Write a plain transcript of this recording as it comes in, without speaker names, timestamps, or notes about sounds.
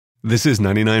This is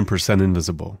 99%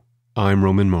 Invisible. I'm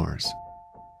Roman Mars.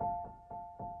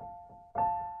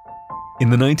 In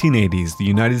the 1980s, the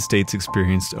United States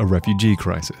experienced a refugee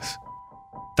crisis.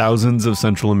 Thousands of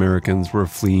Central Americans were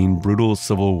fleeing brutal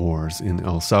civil wars in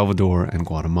El Salvador and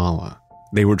Guatemala.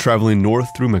 They were traveling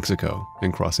north through Mexico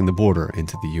and crossing the border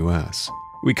into the U.S.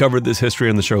 We covered this history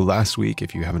on the show last week.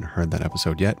 If you haven't heard that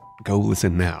episode yet, go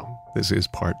listen now. This is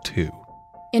part 2.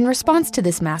 In response to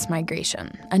this mass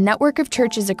migration, a network of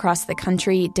churches across the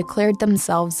country declared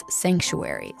themselves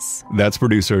sanctuaries. That's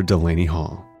producer Delaney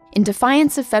Hall. In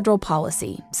defiance of federal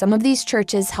policy, some of these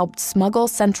churches helped smuggle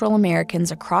Central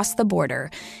Americans across the border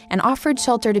and offered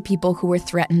shelter to people who were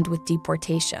threatened with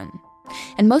deportation.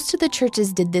 And most of the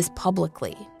churches did this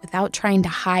publicly, without trying to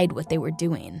hide what they were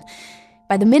doing.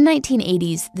 By the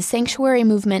mid-1980s, the sanctuary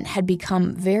movement had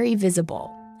become very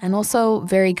visible and also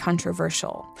very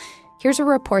controversial. Here's a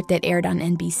report that aired on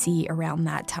NBC around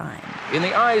that time. In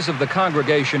the eyes of the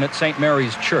congregation at St.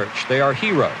 Mary's Church, they are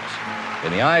heroes.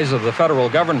 In the eyes of the federal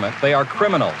government, they are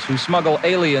criminals who smuggle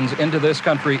aliens into this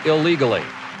country illegally.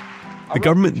 The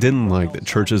government didn't like that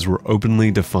churches were openly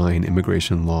defying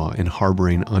immigration law and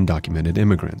harboring undocumented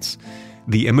immigrants.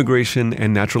 The Immigration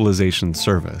and Naturalization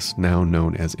Service, now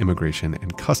known as Immigration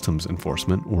and Customs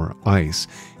Enforcement, or ICE,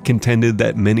 contended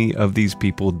that many of these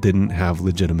people didn't have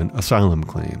legitimate asylum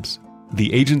claims.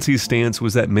 The agency's stance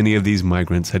was that many of these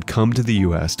migrants had come to the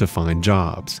U.S. to find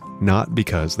jobs, not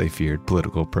because they feared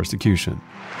political persecution.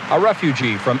 A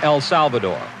refugee from El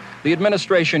Salvador. The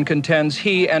administration contends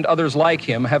he and others like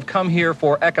him have come here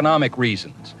for economic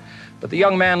reasons. But the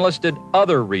young man listed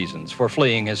other reasons for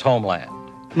fleeing his homeland.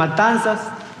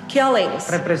 Matanzas, killings,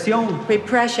 represión,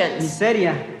 repressions,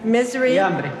 miseria, misery, y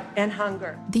hambre. and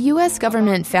hunger. The U.S.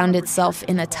 government found itself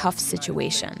in a tough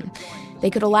situation. They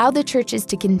could allow the churches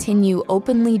to continue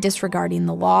openly disregarding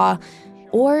the law,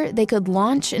 or they could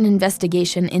launch an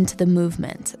investigation into the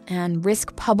movement and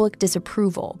risk public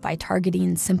disapproval by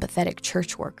targeting sympathetic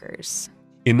church workers.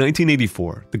 In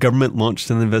 1984, the government launched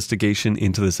an investigation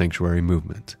into the sanctuary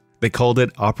movement. They called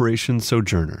it Operation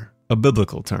Sojourner, a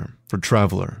biblical term for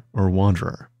traveler or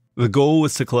wanderer. The goal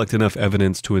was to collect enough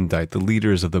evidence to indict the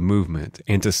leaders of the movement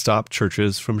and to stop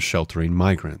churches from sheltering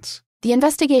migrants. The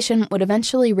investigation would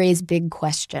eventually raise big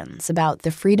questions about the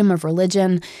freedom of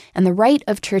religion and the right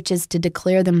of churches to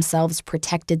declare themselves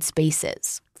protected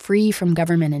spaces, free from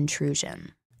government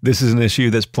intrusion. This is an issue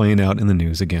that's playing out in the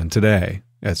news again today,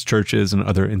 as churches and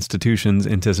other institutions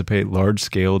anticipate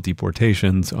large-scale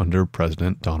deportations under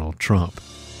President Donald Trump.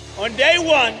 On day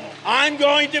one, I'm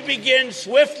going to begin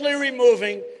swiftly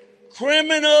removing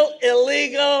criminal,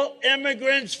 illegal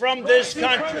immigrants from this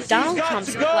country. Donald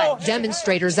Trump's pledge.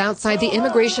 Demonstrators outside the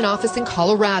immigration office in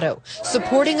Colorado,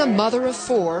 supporting a mother of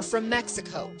 4 from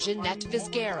Mexico, Jeanette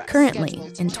Vizquera. Currently,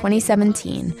 in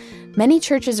 2017, many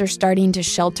churches are starting to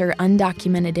shelter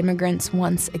undocumented immigrants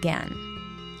once again.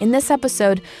 In this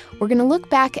episode, we're going to look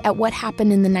back at what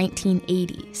happened in the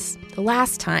 1980s, the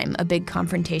last time a big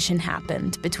confrontation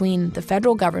happened between the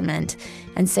federal government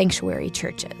and sanctuary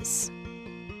churches.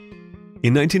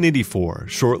 In 1984,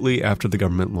 shortly after the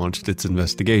government launched its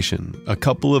investigation, a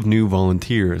couple of new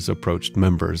volunteers approached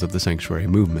members of the sanctuary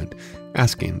movement,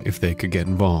 asking if they could get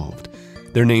involved.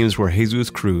 Their names were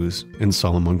Jesus Cruz and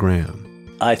Solomon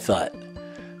Graham. I thought,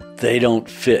 they don't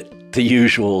fit the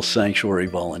usual sanctuary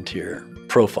volunteer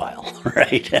profile,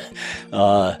 right?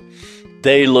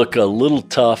 They look a little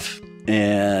tough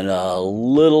and a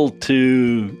little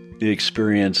too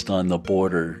experienced on the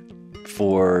border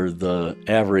for the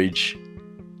average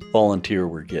volunteer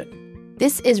we're getting.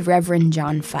 This is Reverend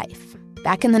John Fife.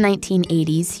 Back in the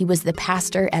 1980s, he was the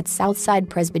pastor at Southside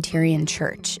Presbyterian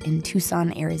Church in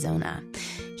Tucson, Arizona.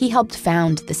 He helped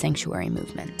found the sanctuary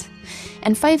movement.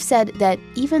 And Fife said that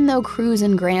even though Cruz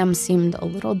and Graham seemed a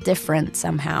little different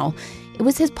somehow, it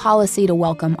was his policy to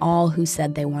welcome all who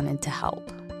said they wanted to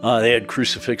help. They had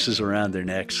crucifixes around their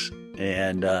necks,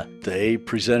 and they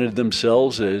presented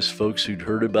themselves as folks who'd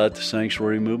heard about the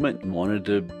sanctuary movement and wanted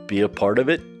to be a part of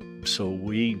it. So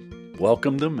we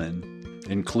welcomed them and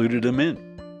included them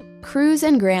in. Cruz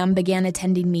and Graham began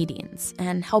attending meetings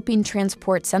and helping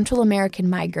transport Central American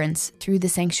migrants through the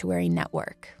sanctuary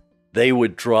network. They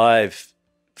would drive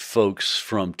folks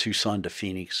from Tucson to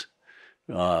Phoenix,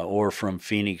 or from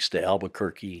Phoenix to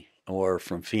Albuquerque, or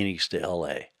from Phoenix to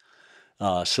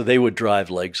LA. So they would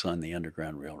drive legs on the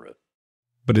Underground Railroad.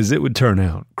 But as it would turn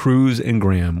out, Cruz and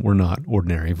Graham were not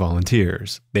ordinary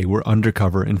volunteers. They were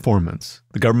undercover informants.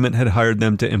 The government had hired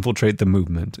them to infiltrate the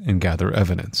movement and gather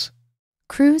evidence.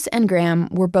 Cruz and Graham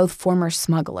were both former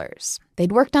smugglers.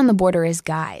 They'd worked on the border as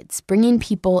guides, bringing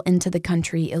people into the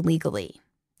country illegally.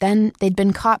 Then they'd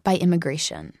been caught by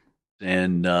immigration.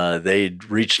 And they'd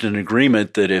reached an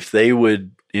agreement that if they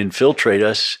would infiltrate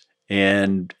us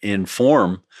and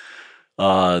inform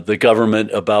the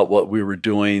government about what we were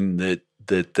doing,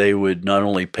 that they would not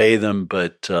only pay them,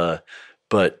 but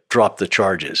drop the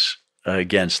charges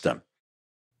against them.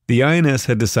 The INS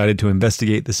had decided to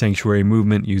investigate the sanctuary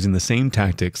movement using the same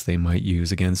tactics they might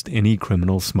use against any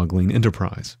criminal smuggling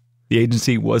enterprise. The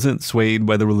agency wasn't swayed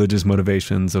by the religious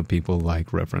motivations of people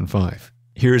like Reverend Fife.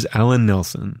 Here's Alan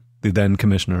Nelson, the then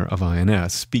commissioner of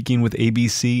INS, speaking with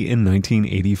ABC in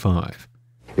 1985.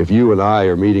 If you and I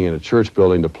are meeting in a church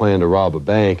building to plan to rob a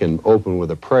bank and open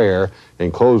with a prayer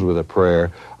and close with a prayer,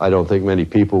 I don't think many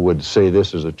people would say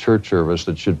this is a church service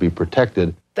that should be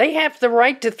protected. They have the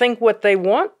right to think what they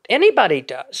want. Anybody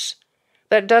does.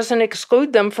 That doesn't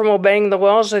exclude them from obeying the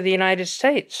laws of the United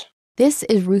States. This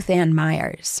is Ruth Ann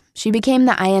Myers. She became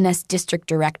the INS district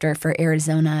director for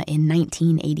Arizona in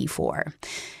 1984.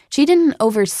 She didn't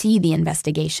oversee the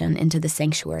investigation into the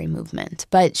sanctuary movement,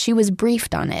 but she was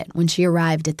briefed on it when she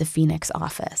arrived at the Phoenix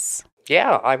office.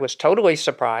 Yeah, I was totally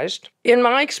surprised. In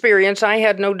my experience, I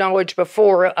had no knowledge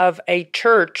before of a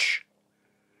church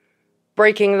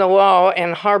breaking the law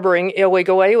and harboring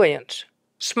illegal aliens,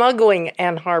 smuggling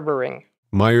and harboring.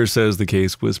 Myers says the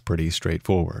case was pretty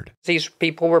straightforward. These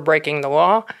people were breaking the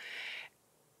law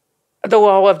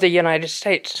of the United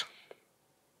States.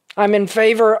 I'm in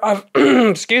favor of,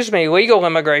 legal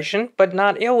immigration, but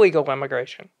not illegal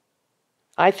immigration.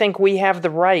 I think we have the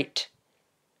right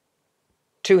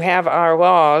to have our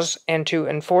laws and to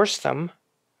enforce them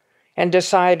and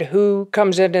decide who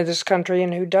comes into this country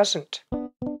and who doesn't.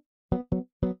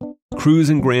 Cruz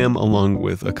and Graham, along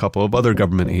with a couple of other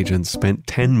government agents, spent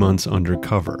 10 months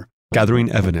undercover, gathering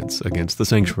evidence against the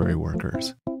sanctuary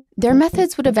workers. Their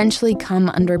methods would eventually come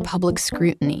under public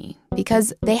scrutiny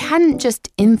because they hadn't just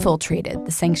infiltrated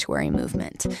the sanctuary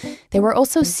movement. They were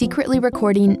also secretly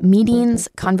recording meetings,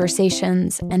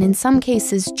 conversations, and in some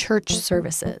cases, church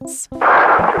services.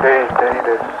 Today's date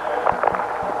is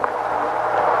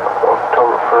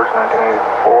October 1st,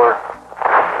 1984.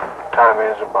 Time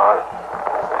is about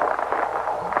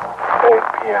 8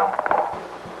 p.m.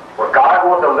 Where God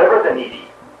will deliver the needy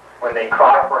when they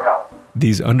cry for help.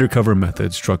 These undercover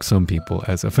methods struck some people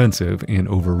as offensive and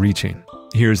overreaching.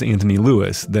 Here's Anthony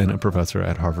Lewis, then a professor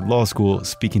at Harvard Law School,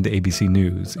 speaking to ABC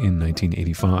News in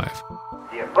 1985.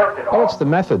 Well, it's the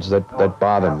methods that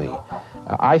bother me.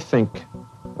 I think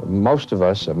most of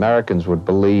us, Americans, would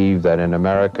believe that in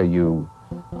America you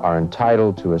are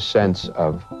entitled to a sense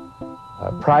of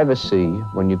privacy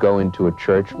when you go into a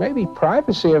church, maybe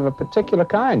privacy of a particular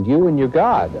kind, you and your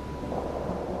God.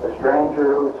 The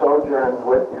stranger who sojourns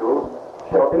with you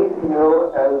shall be to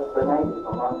you as the native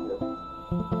among you.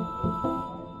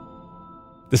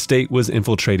 The state was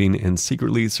infiltrating and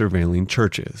secretly surveilling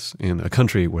churches in a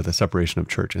country where the separation of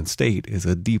church and state is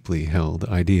a deeply held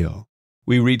ideal.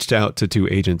 We reached out to two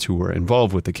agents who were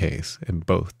involved with the case, and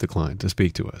both declined to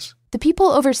speak to us. The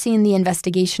people overseeing the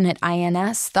investigation at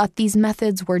INS thought these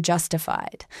methods were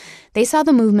justified. They saw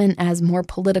the movement as more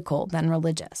political than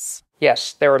religious.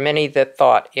 Yes, there were many that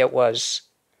thought it was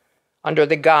under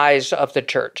the guise of the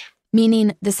church.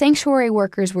 Meaning the sanctuary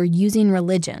workers were using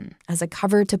religion as a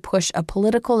cover to push a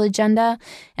political agenda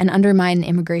and undermine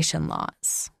immigration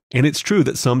laws. And it's true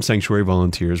that some sanctuary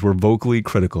volunteers were vocally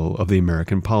critical of the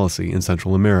American policy in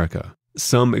Central America.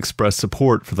 Some expressed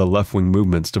support for the left-wing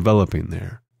movements developing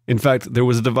there. In fact, there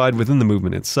was a divide within the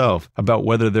movement itself about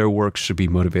whether their work should be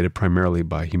motivated primarily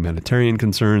by humanitarian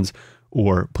concerns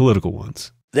or political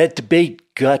ones. That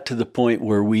debate got to the point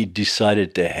where we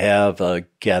decided to have a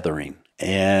gathering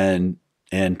and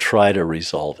try to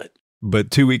resolve it.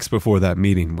 But 2 weeks before that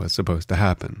meeting was supposed to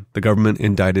happen, the government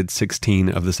indicted 16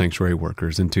 of the sanctuary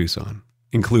workers in Tucson,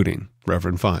 including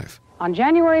Reverend Fife. On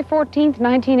January 14,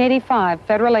 1985,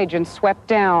 federal agents swept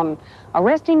down,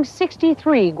 arresting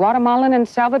 63 Guatemalan and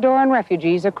Salvadoran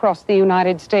refugees across the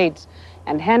United States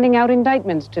and handing out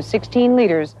indictments to 16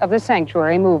 leaders of the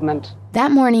sanctuary movement. That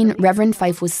morning, Reverend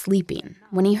Fife was sleeping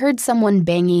when he heard someone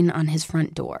banging on his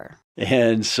front door.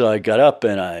 And so I got up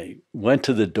and I went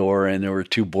to the door, and there were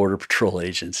 2 Border Patrol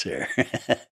agents there.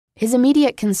 His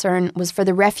immediate concern was for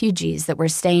the refugees that were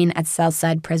staying at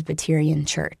Southside Presbyterian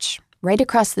Church, right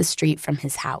across the street from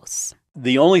his house.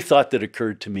 The only thought that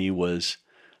occurred to me was,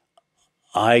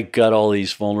 I got all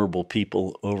these vulnerable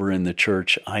people over in the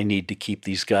church. I need to keep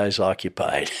these guys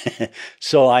occupied.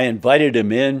 So I invited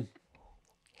him in,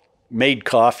 made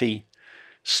coffee,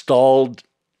 stalled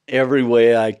every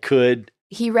way I could.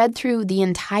 He read through the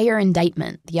entire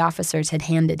indictment the officers had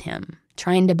handed him,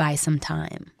 trying to buy some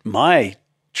time. My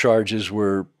charges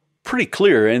were pretty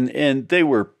clear, and they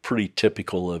were pretty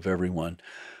typical of everyone.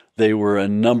 There were a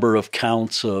number of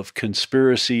counts of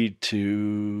conspiracy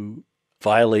to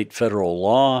violate federal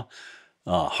law,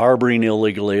 harboring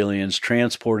illegal aliens,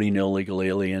 transporting illegal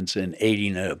aliens, and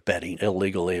aiding and abetting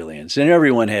illegal aliens. And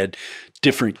everyone had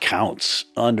different counts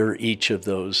under each of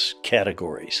those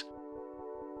categories.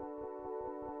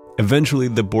 Eventually,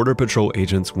 the Border Patrol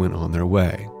agents went on their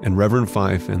way, and Reverend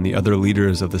Fife and the other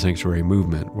leaders of the sanctuary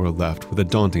movement were left with a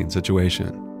daunting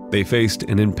situation. They faced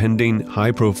an impending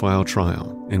high-profile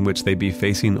trial in which they'd be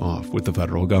facing off with the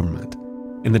federal government.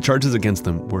 And the charges against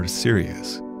them were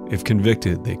serious. If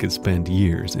convicted, they could spend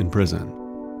years in prison.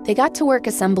 They got to work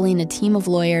assembling a team of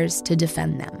lawyers to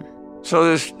defend them.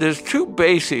 So there's two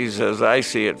bases, as I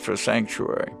see it, for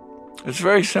sanctuary. It's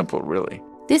very simple, really.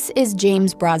 This is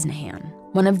James Brosnahan,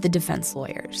 one of the defense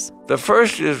lawyers. The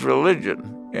first is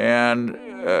religion, and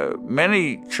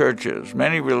many churches,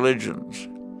 many religions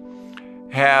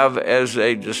have as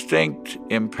a distinct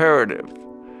imperative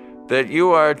that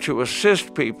you are to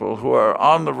assist people who are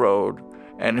on the road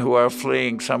and who are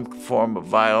fleeing some form of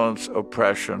violence,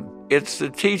 oppression. It's the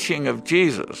teaching of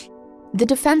Jesus. The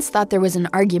defense thought there was an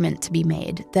argument to be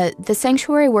made that the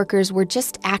sanctuary workers were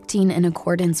just acting in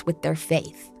accordance with their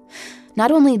faith. Not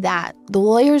only that, the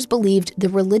lawyers believed the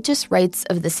religious rights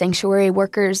of the sanctuary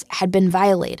workers had been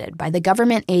violated by the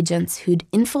government agents who'd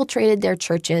infiltrated their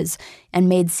churches and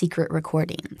made secret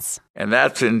recordings. And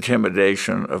that's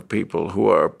intimidation of people who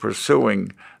are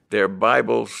pursuing their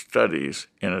Bible studies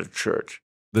in a church.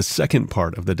 The second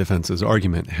part of the defense's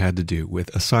argument had to do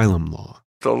with asylum law.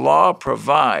 The law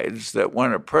provides that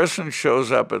when a person shows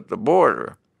up at the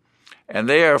border and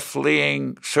they are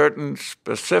fleeing certain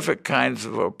specific kinds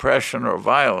of oppression or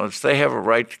violence, they have a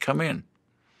right to come in.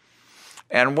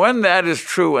 And when that is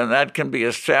true and that can be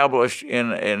established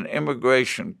in an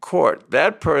immigration court,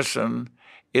 that person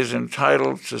is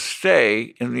entitled to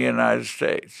stay in the United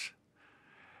States.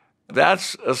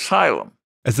 That's asylum.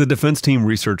 As the defense team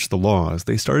researched the laws,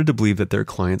 they started to believe that their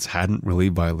clients hadn't really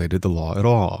violated the law at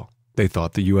all. They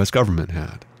thought the U.S. government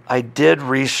had. I did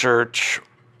research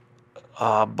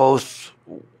both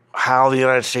how the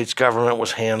United States government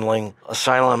was handling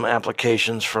asylum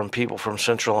applications from people from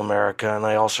Central America, and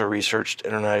I also researched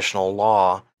international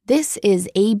law. This is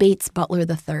A. Bates Butler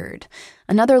III,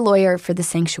 another lawyer for the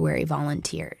sanctuary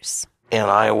volunteers. And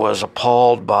I was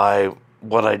appalled by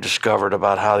what I discovered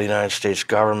about how the United States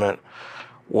government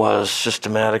was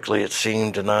systematically, it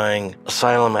seemed, denying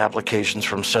asylum applications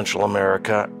from Central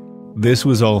America. This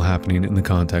was all happening in the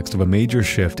context of a major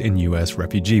shift in U.S.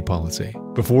 refugee policy.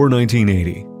 Before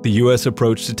 1980, the U.S.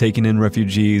 approach to taking in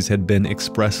refugees had been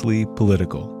expressly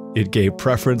political. It gave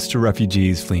preference to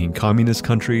refugees fleeing communist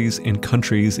countries and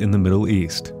countries in the Middle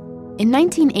East. In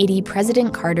 1980,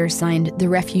 President Carter signed the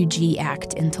Refugee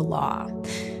Act into law.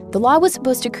 The law was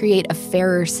supposed to create a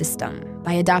fairer system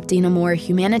by adopting a more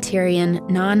humanitarian,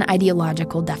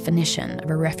 non-ideological definition of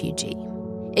a refugee.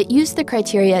 It used the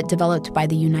criteria developed by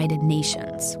the United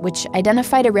Nations, which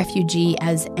identified a refugee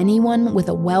as anyone with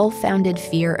a well-founded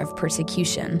fear of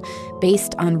persecution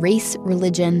based on race,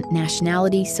 religion,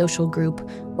 nationality, social group,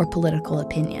 or political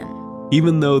opinion.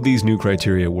 Even though these new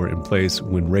criteria were in place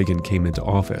when Reagan came into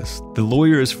office, the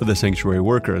lawyers for the sanctuary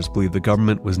workers believed the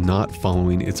government was not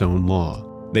following its own law.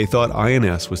 They thought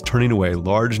INS was turning away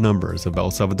large numbers of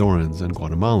El Salvadorans and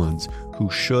Guatemalans who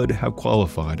should have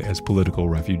qualified as political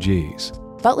refugees.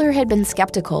 Butler had been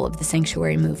skeptical of the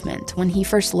sanctuary movement when he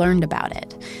first learned about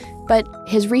it, but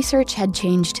his research had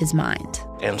changed his mind.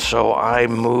 And so I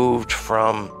moved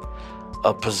from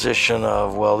a position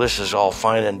of, well, this is all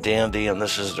fine and dandy and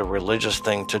this is the religious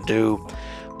thing to do,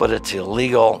 but it's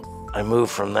illegal. I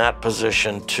moved from that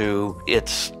position to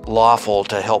it's lawful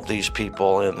to help these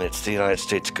people and it's the United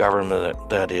States government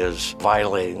that is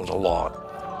violating the law.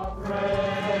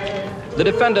 The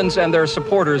defendants and their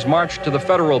supporters marched to the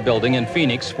federal building in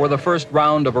Phoenix for the first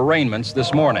round of arraignments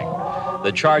this morning.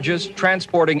 The charges: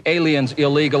 transporting aliens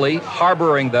illegally,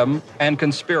 harboring them, and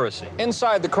conspiracy.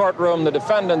 Inside the courtroom, the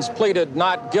defendants pleaded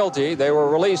not guilty. They were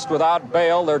released without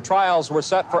bail. Their trials were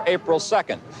set for April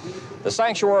 2nd. The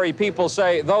sanctuary people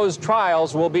say those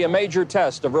trials will be a major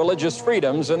test of religious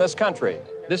freedoms in this country.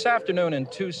 This afternoon in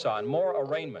Tucson, more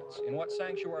arraignments in what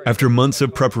sanctuary... After months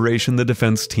of preparation, the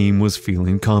defense team was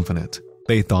feeling confident.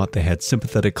 They thought they had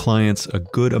sympathetic clients, a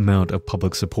good amount of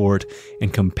public support,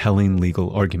 and compelling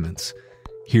legal arguments.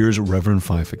 Here's Reverend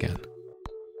Fife again.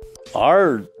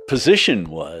 Our position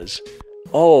was,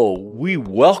 we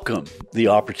welcome the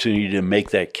opportunity to make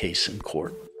that case in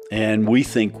court. And we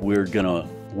think we're going to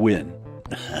win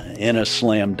in a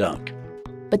slam dunk.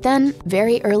 But then,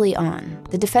 very early on,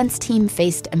 the defense team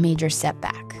faced a major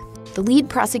setback. The lead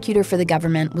prosecutor for the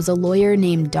government was a lawyer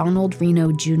named Donald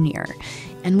Reno Jr.,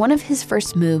 and one of his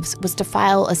first moves was to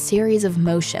file a series of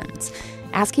motions,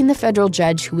 asking the federal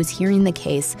judge who was hearing the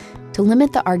case to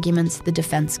limit the arguments the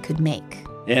defense could make.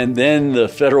 And then the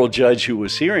federal judge who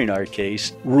was hearing our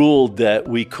case ruled that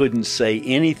we couldn't say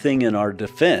anything in our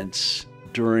defense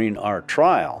during our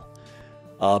trial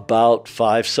about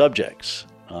 5 subjects: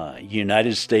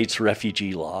 United States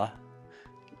refugee law,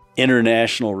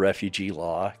 international refugee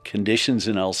law, conditions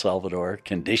in El Salvador,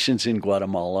 conditions in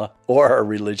Guatemala, or our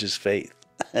religious faith.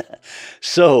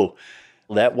 So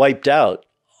that wiped out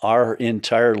our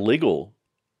entire legal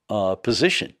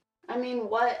position. I mean,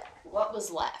 what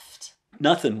was left?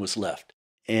 Nothing was left.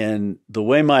 And the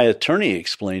way my attorney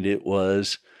explained it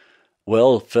was,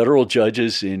 well, federal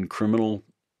judges in criminal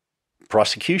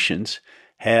prosecutions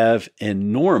have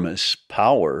enormous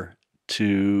power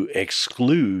to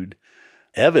exclude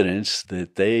evidence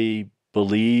that they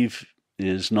believe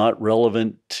is not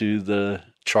relevant to the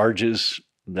charges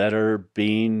that are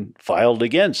being filed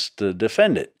against the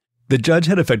defendant. The judge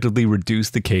had effectively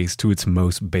reduced the case to its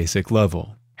most basic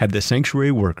level. Had the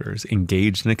sanctuary workers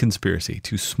engaged in a conspiracy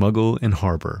to smuggle and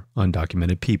harbor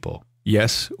undocumented people?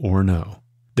 Yes or no?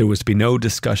 There was to be no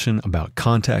discussion about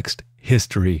context,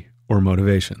 history, or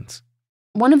motivations.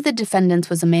 One of the defendants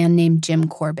was a man named Jim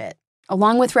Corbett.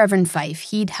 Along with Reverend Fife,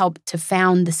 he'd helped to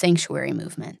found the sanctuary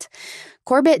movement.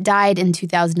 Corbett died in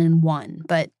 2001,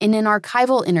 but in an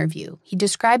archival interview, he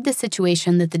described the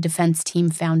situation that the defense team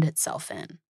found itself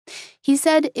in. He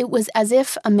said it was as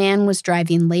if a man was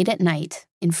driving late at night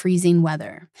in freezing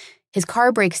weather. His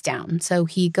car breaks down, so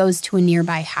he goes to a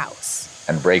nearby house.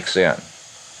 And breaks in,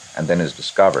 and then is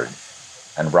discovered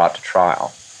and brought to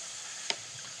trial.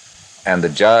 And the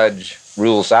judge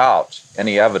rules out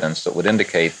any evidence that would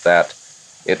indicate that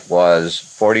it was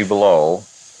 40 below.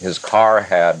 His car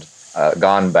had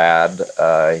gone bad.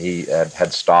 He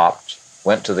had stopped,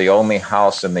 went to the only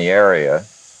house in the area,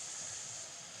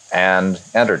 and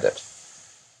entered it.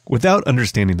 Without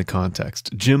understanding the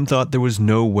context, Jim thought there was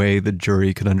no way the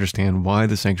jury could understand why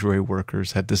the sanctuary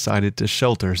workers had decided to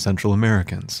shelter Central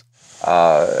Americans.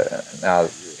 Now,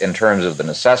 in terms of the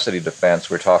necessity defense,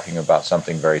 we're talking about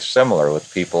something very similar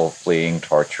with people fleeing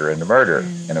torture and murder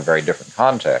in a very different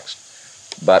context.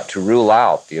 But to rule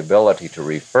out the ability to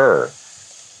refer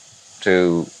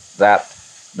to that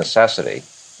necessity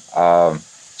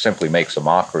simply makes a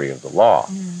mockery of the law.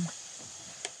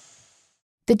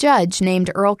 The judge,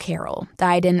 named Earl Carroll,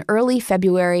 died in early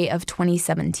February of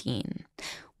 2017.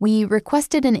 We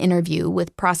requested an interview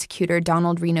with prosecutor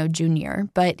Donald Reno Jr.,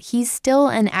 but he's still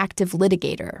an active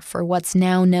litigator for what's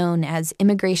now known as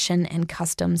Immigration and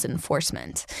Customs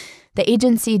Enforcement. The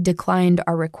agency declined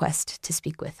our request to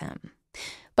speak with him.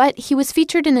 But he was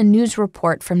featured in a news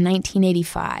report from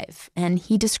 1985, and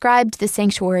he described the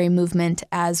sanctuary movement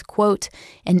as, quote,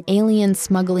 an alien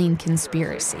smuggling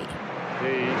conspiracy.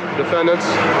 The defendants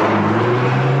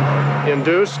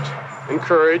induced,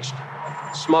 encouraged,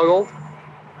 smuggled,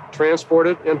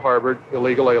 transported, and harbored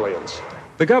illegal aliens.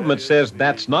 The government says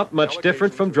that's not much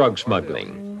different from drug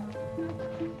smuggling.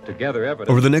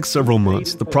 Over the next several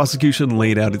months, the prosecution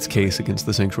laid out its case against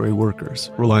the sanctuary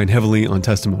workers, relying heavily on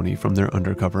testimony from their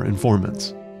undercover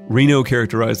informants. Reno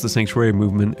characterized the sanctuary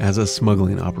movement as a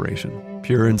smuggling operation,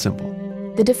 pure and simple.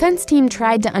 The defense team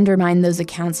tried to undermine those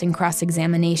accounts in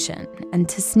cross-examination and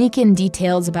to sneak in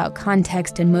details about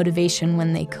context and motivation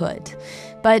when they could.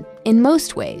 But in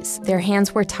most ways, their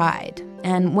hands were tied,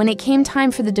 and when it came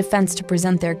time for the defense to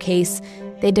present their case,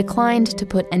 they declined to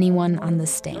put anyone on the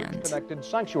stand. Connected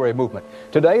sanctuary movement.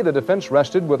 Today, the defense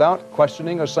rested without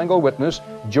questioning a single witness.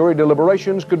 Jury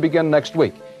deliberations could begin next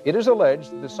week. It is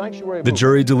alleged the sanctuary The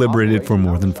jury deliberated for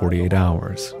more than 48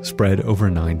 hours, spread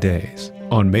over 9 days.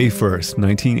 On May 1st,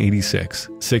 1986,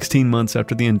 16 months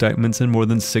after the indictments and more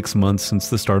than 6 months since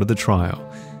the start of the trial,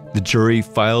 the jury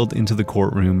filed into the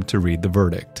courtroom to read the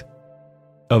verdict.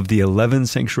 Of the 11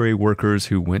 sanctuary workers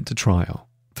who went to trial,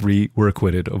 3 were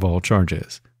acquitted of all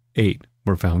charges. 8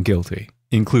 were found guilty,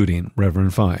 including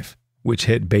Reverend Fife, which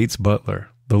hit Bates Butler,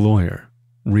 the lawyer,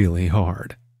 really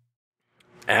hard.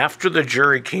 After the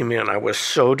jury came in, I was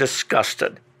so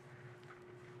disgusted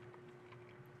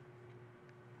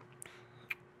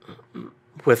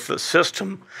with the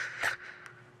system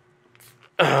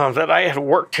that I had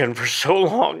worked in for so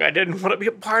long. I didn't want to be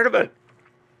a part of it.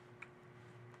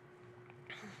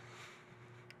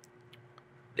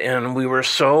 And we were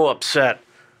so upset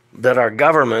that our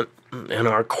government and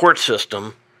our court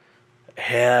system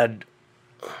had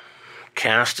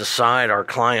cast aside our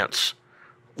clients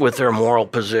with their moral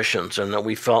positions, and that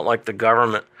we felt like the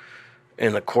government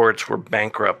and the courts were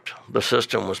bankrupt. The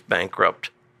system was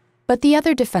bankrupt. But the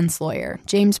other defense lawyer,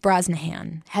 James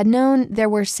Brosnahan, had known there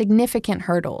were significant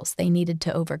hurdles they needed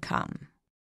to overcome.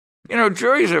 You know,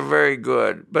 juries are very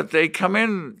good, but they come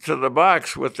into the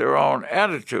box with their own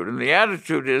attitude. And the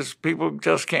attitude is people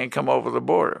just can't come over the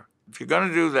border. If you're going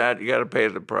to do that, you got to pay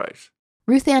the price.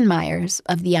 Ruth Ann Myers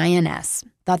of the INS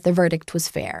thought the verdict was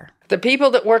fair. The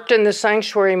people that worked in the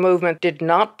sanctuary movement did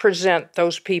not present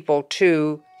those people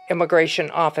to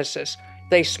immigration offices.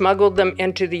 They smuggled them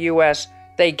into the U.S.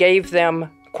 They gave them,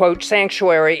 quote,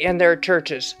 sanctuary in their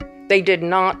churches. They did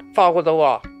not follow the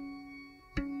law.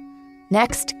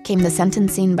 Next came the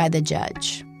sentencing by the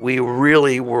judge. We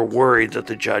really were worried that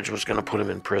the judge was going to put him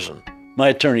in prison. My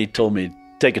attorney told me,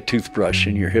 take a toothbrush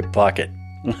in your hip pocket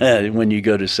when you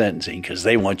go to sentencing because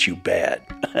they want you bad.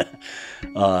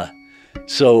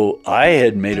 So I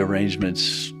had made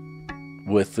arrangements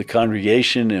with the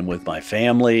congregation and with my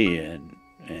family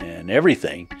and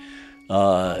everything,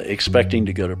 expecting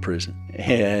to go to prison.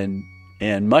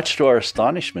 And much to our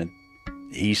astonishment,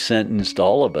 he sentenced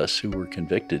all of us who were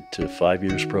convicted to 5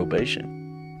 years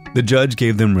probation. The judge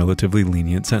gave them relatively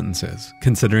lenient sentences,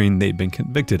 considering they'd been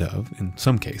convicted of, in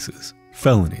some cases,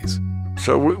 felonies.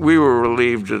 So we were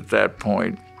relieved at that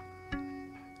point.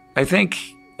 I think,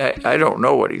 I don't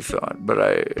know what he thought, but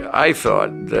I thought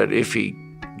that if he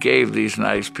gave these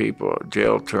nice people a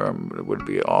jail term, it would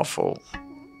be awful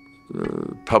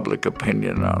public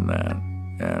opinion on that.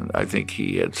 And I think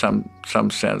he had some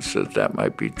sense that that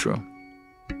might be true.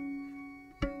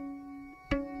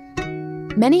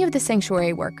 Many of the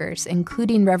sanctuary workers,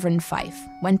 including Reverend Fife,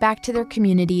 went back to their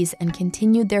communities and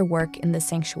continued their work in the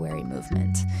sanctuary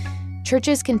movement.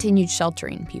 Churches continued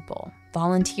sheltering people.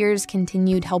 Volunteers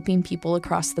continued helping people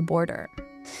across the border.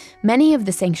 Many of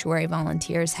the sanctuary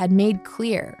volunteers had made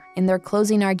clear in their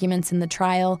closing arguments in the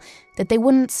trial that they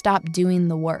wouldn't stop doing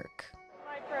the work.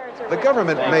 The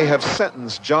government may have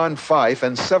sentenced John Fife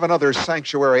and 7 other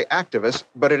sanctuary activists,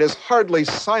 but it has hardly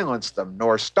silenced them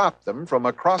nor stopped them from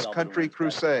a cross-country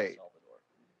crusade.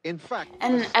 In fact...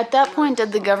 And at that point,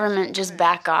 did the government just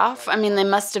back off? I mean, they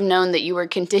must have known that you were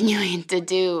continuing to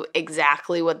do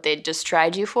exactly what they'd just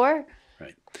tried you for?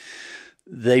 Right.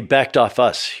 They backed off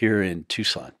us here in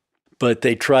Tucson, but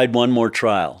they tried one more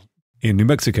trial. In New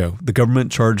Mexico, the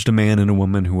government charged a man and a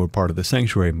woman who were part of the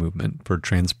sanctuary movement for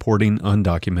transporting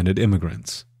undocumented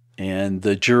immigrants. And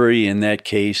the jury in that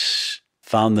case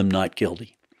found them not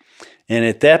guilty. And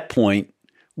at that point,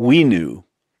 we knew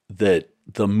that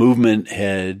the movement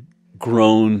had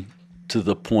grown to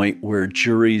the point where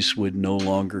juries would no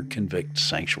longer convict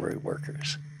sanctuary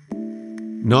workers.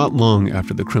 Not long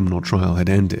after the criminal trial had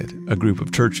ended, a group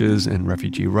of churches and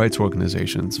refugee rights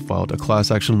organizations filed a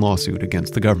class action lawsuit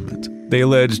against the government. They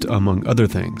alleged, among other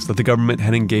things, that the government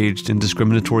had engaged in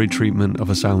discriminatory treatment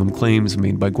of asylum claims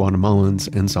made by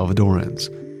Guatemalans and Salvadorans.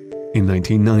 In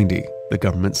 1990, the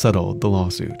government settled the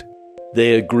lawsuit.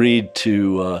 They agreed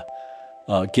to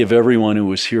give everyone who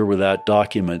was here without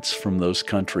documents from those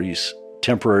countries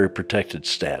temporary protected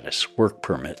status, work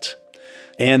permits.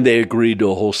 And they agreed to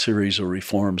a whole series of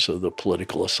reforms of the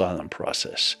political asylum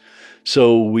process.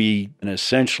 So we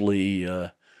essentially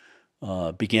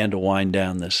began to wind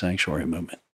down the sanctuary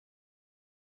movement.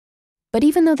 But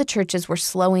even though the churches were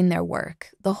slowing their work,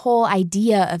 the whole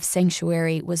idea of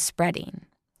sanctuary was spreading.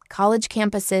 College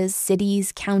campuses,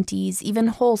 cities, counties, even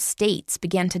whole states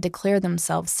began to declare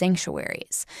themselves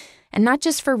sanctuaries. And not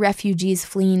just for refugees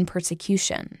fleeing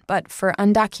persecution, but for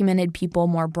undocumented people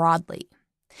more broadly.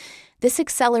 This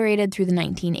accelerated through the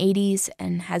 1980s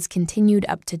and has continued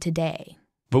up to today.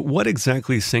 But what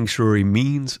exactly sanctuary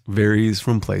means varies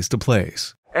from place to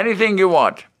place. Anything you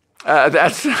want.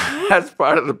 That's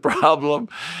part of the problem.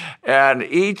 And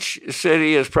each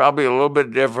city is probably a little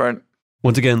bit different.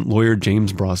 Once again, lawyer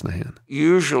James Brosnahan.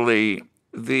 Usually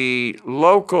the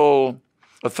local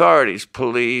authorities,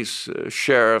 police,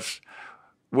 sheriffs,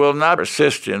 will not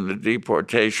assist in the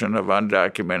deportation of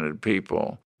undocumented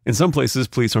people. In some places,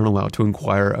 police aren't allowed to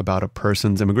inquire about a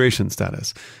person's immigration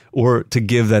status or to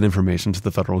give that information to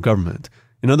the federal government.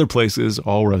 In other places,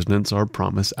 all residents are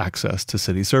promised access to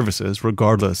city services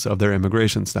regardless of their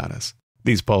immigration status.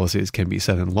 These policies can be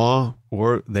set in law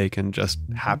or they can just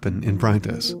happen in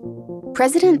practice.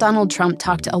 President Donald Trump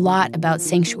talked a lot about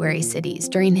sanctuary cities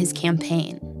during his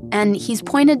campaign. And he's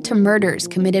pointed to murders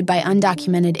committed by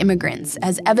undocumented immigrants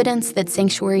as evidence that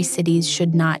sanctuary cities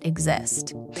should not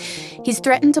exist. He's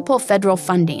threatened to pull federal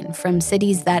funding from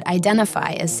cities that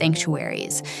identify as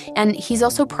sanctuaries, and he's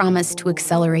also promised to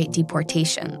accelerate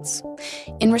deportations.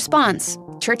 In response,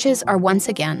 churches are once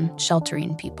again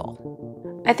sheltering people.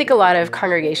 I think a lot of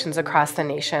congregations across the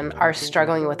nation are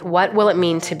struggling with what will it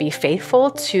mean to be faithful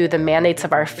to the mandates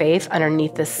of our faith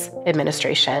underneath this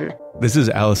administration. This is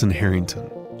Allison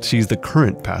Harrington. She's the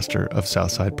current pastor of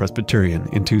Southside Presbyterian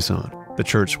in Tucson, the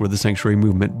church where the sanctuary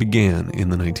movement began in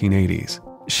the 1980s.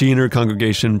 She and her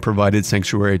congregation provided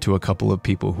sanctuary to a couple of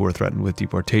people who were threatened with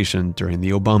deportation during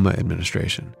the Obama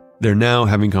administration. They're now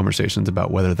having conversations about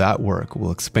whether that work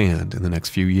will expand in the next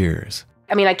few years.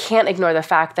 I mean, I can't ignore the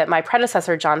fact that my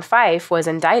predecessor, John Fife, was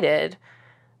indicted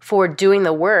for doing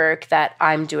the work that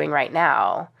I'm doing right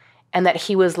now, and that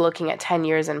he was looking at 10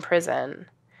 years in prison.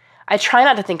 I try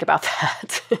not to think about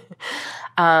that,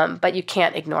 but you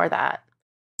can't ignore that.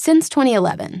 Since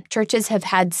 2011, churches have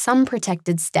had some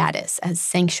protected status as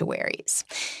sanctuaries.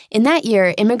 In that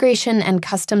year, Immigration and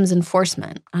Customs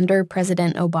Enforcement, under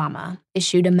President Obama,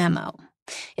 issued a memo.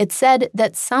 It said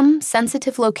that some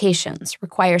sensitive locations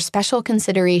require special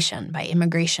consideration by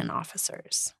immigration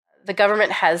officers. The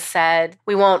government has said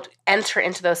we won't enter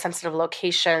into those sensitive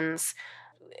locations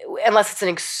unless it's an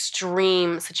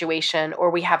extreme situation or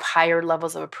we have higher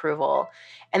levels of approval.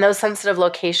 And those sensitive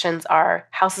locations are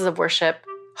houses of worship,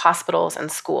 hospitals,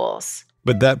 and schools.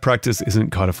 But that practice isn't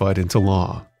codified into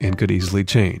law and could easily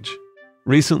change.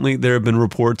 Recently, there have been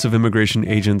reports of immigration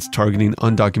agents targeting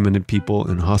undocumented people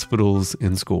in hospitals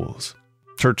and schools.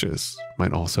 Churches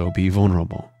might also be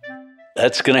vulnerable.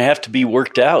 That's going to have to be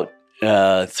worked out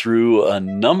through a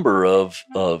number of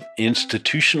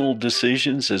institutional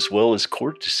decisions as well as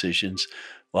court decisions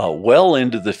well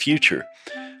into the future.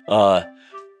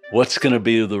 What's going to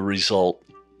be the result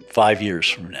 5 years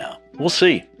from now? We'll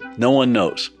see. No one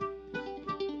knows.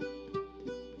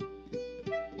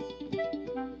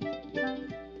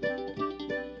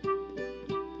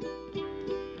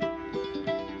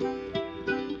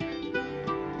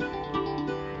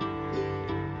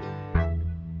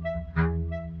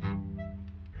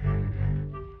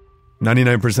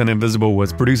 "99% Invisible"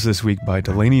 was produced this week by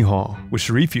Delaney Hall, with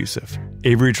Sharif Youssef,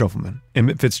 Avery Trufelman,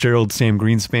 Emmett Fitzgerald, Sam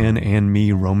Greenspan, and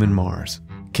me, Roman Mars.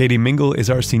 Katie Mingle is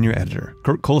our senior editor.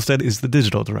 Kurt Kolstad is the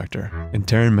digital director. And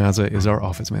Taryn Mazza is our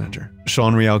office manager.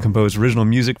 Sean Real composed original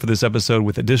music for this episode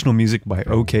with additional music by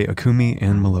OK Akumi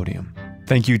and Melodium.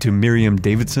 Thank you to Miriam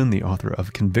Davidson, the author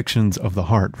of Convictions of the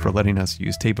Heart, for letting us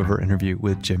use tape of her interview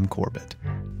with Jim Corbett.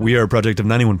 We are a project of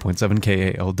 91.7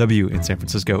 KALW in San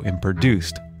Francisco and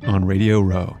produced on Radio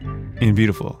Row in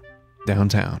beautiful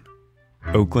downtown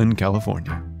Oakland,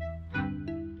 California.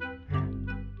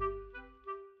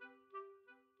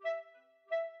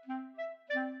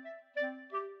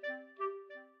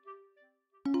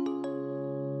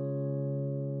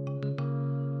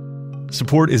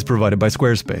 Support is provided by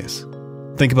Squarespace.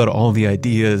 Think about all the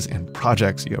ideas and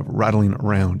projects you have rattling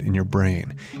around in your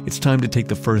brain. It's time to take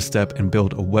the first step and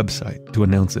build a website to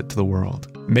announce it to the world.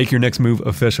 Make your next move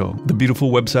official. The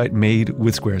beautiful website made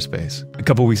with Squarespace. A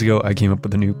couple weeks ago, I came up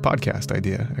with a new podcast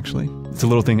idea, actually. It's a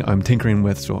little thing I'm tinkering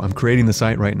with, so I'm creating the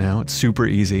site right now. It's super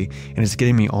easy, and it's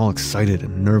getting me all excited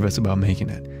and nervous about making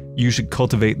it. You should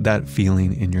cultivate that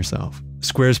feeling in yourself.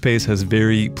 Squarespace has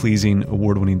very pleasing,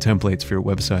 award-winning templates for your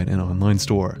website and online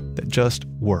store that just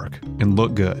work and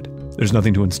look good. There's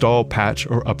nothing to install, patch,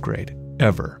 or upgrade,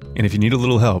 ever. And if you need a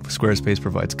little help, Squarespace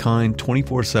provides kind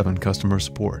 24/7 customer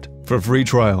support. For a free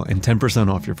trial and 10%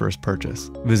 off your first purchase,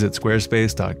 visit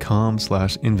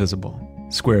squarespace.com/invisible.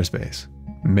 Squarespace.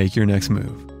 Make your next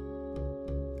move.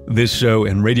 This show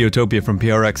and Radiotopia from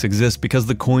PRX exist because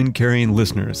the coin-carrying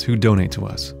listeners who donate to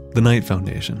us, the Knight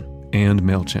Foundation, and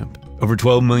MailChimp. Over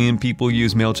 12 million people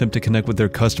use MailChimp to connect with their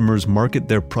customers, market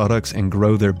their products, and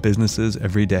grow their businesses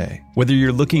every day. Whether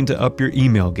you're looking to up your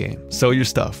email game, sell your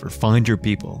stuff, or find your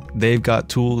people, they've got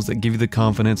tools that give you the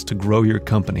confidence to grow your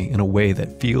company in a way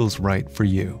that feels right for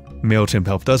you. MailChimp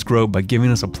helped us grow by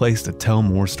giving us a place to tell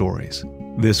more stories.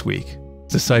 This week,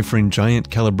 deciphering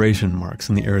giant calibration marks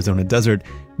in the Arizona desert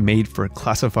made for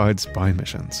classified spy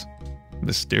missions.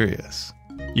 Mysterious.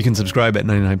 You can subscribe at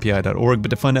 99pi.org, but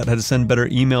to find out how to send better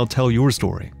email, tell your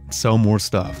story, sell more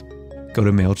stuff, go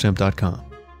to MailChimp.com.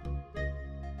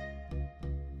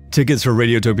 Tickets for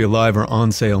Radiotopia Live are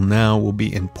on sale now. We'll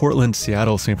be in Portland,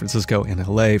 Seattle, San Francisco, and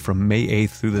LA from May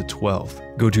 8th through the 12th.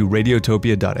 Go to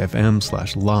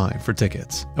radiotopia.fm/live for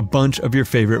tickets. A bunch of your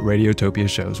favorite Radiotopia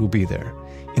shows will be there.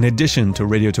 In addition to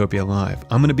Radiotopia Live,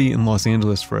 I'm going to be in Los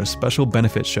Angeles for a special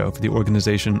benefit show for the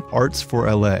organization Arts for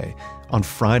LA on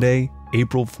Friday,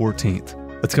 April 14th.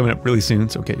 That's coming up really soon,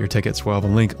 so get your tickets. We'll have a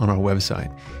link on our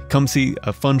website. Come see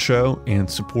a fun show and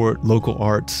support local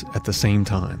arts at the same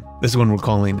time. This one we're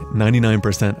calling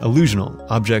 99% Illusional,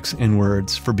 Objects and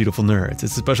Words for Beautiful Nerds.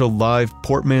 It's a special live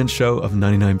Portman show of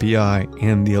 99PI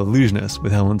and The Illusionist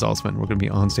with Helen Zaltzman. We're going to be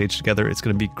on stage together. It's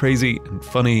going to be crazy and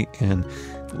funny and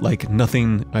like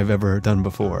nothing I've ever done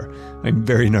before. I'm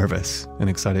very nervous and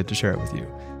excited to share it with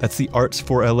you. That's the Arts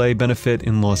for LA benefit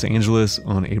in Los Angeles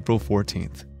on April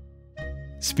 14th.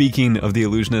 Speaking of The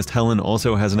Illusionist, Helen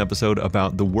also has an episode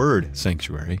about the word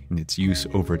sanctuary and its use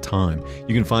over time.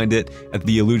 You can find it at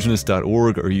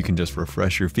theillusionist.org, or you can just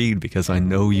refresh your feed because I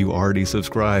know you already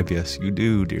subscribe. Yes, you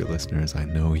do, dear listeners. I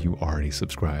know you already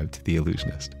subscribe to The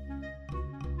Illusionist.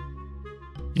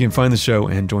 You can find the show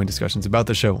and join discussions about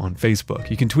the show on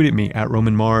Facebook. You can tweet at me at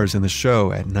Roman Mars and the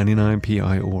show at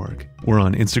 99pi.org. We're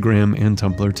on Instagram and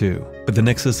Tumblr too. But the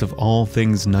nexus of all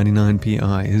things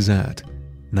 99pi is at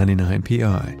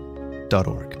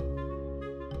 99pi.org.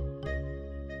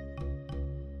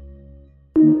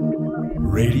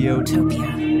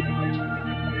 Radiotopia.